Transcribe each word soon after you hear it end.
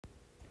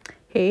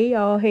Hey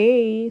y'all,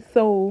 hey.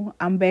 So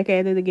I'm back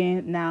at it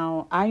again.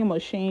 Now I am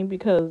ashamed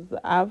because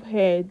I've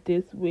had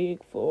this wig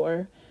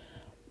for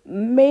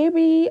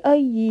maybe a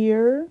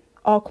year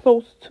or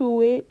close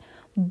to it,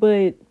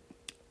 but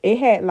it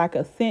had like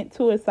a scent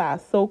to it, so I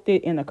soaked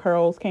it and the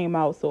curls came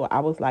out, so I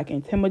was like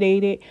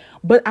intimidated.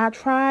 But I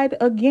tried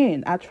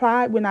again. I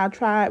tried when I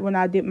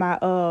did my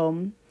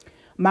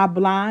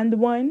blonde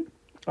one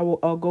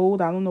or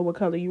gold, I don't know what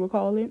color you would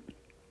call it.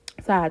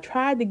 So I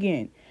tried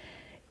again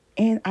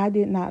and I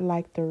did not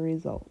like the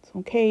results.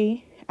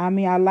 Okay, I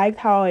mean, I liked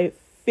how it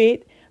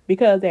fit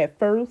because at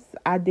first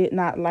I did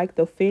not like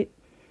the fit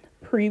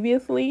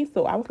previously,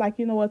 so I was like,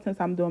 you know what, since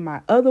I'm doing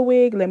my other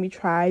wig, let me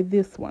try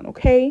this one.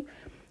 Okay,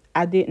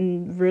 I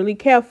didn't really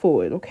care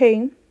for it.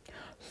 Okay,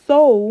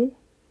 so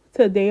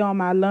today on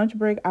my lunch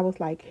break, I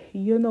was like,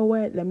 you know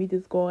what, let me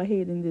just go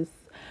ahead and just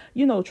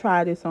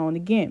try this on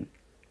again.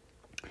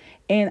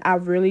 And I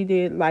really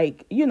did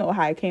like,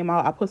 how it came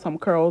out. I put some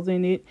curls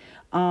in it.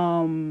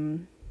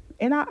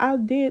 And I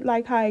did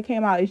like how it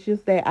came out. It's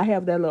just that I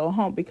have that little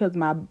hump because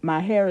my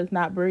hair is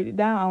not braided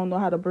down. I don't know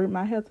how to braid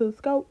my hair to the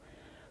scope.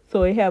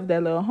 So it have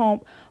that little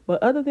hump.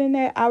 But other than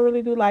that, I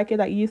really do like it.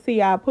 Like you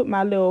see, I put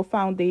my little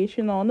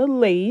foundation on the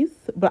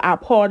lace, but I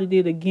parted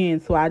it again,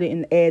 so I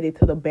didn't add it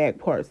to the back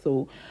part.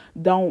 So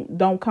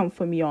don't come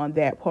for me on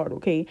that part,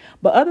 okay?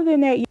 But other than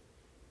that,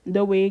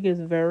 the wig is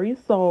very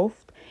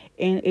soft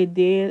and it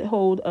did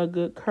hold a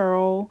good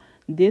curl.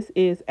 This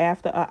is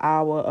after an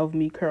hour of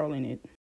me curling it.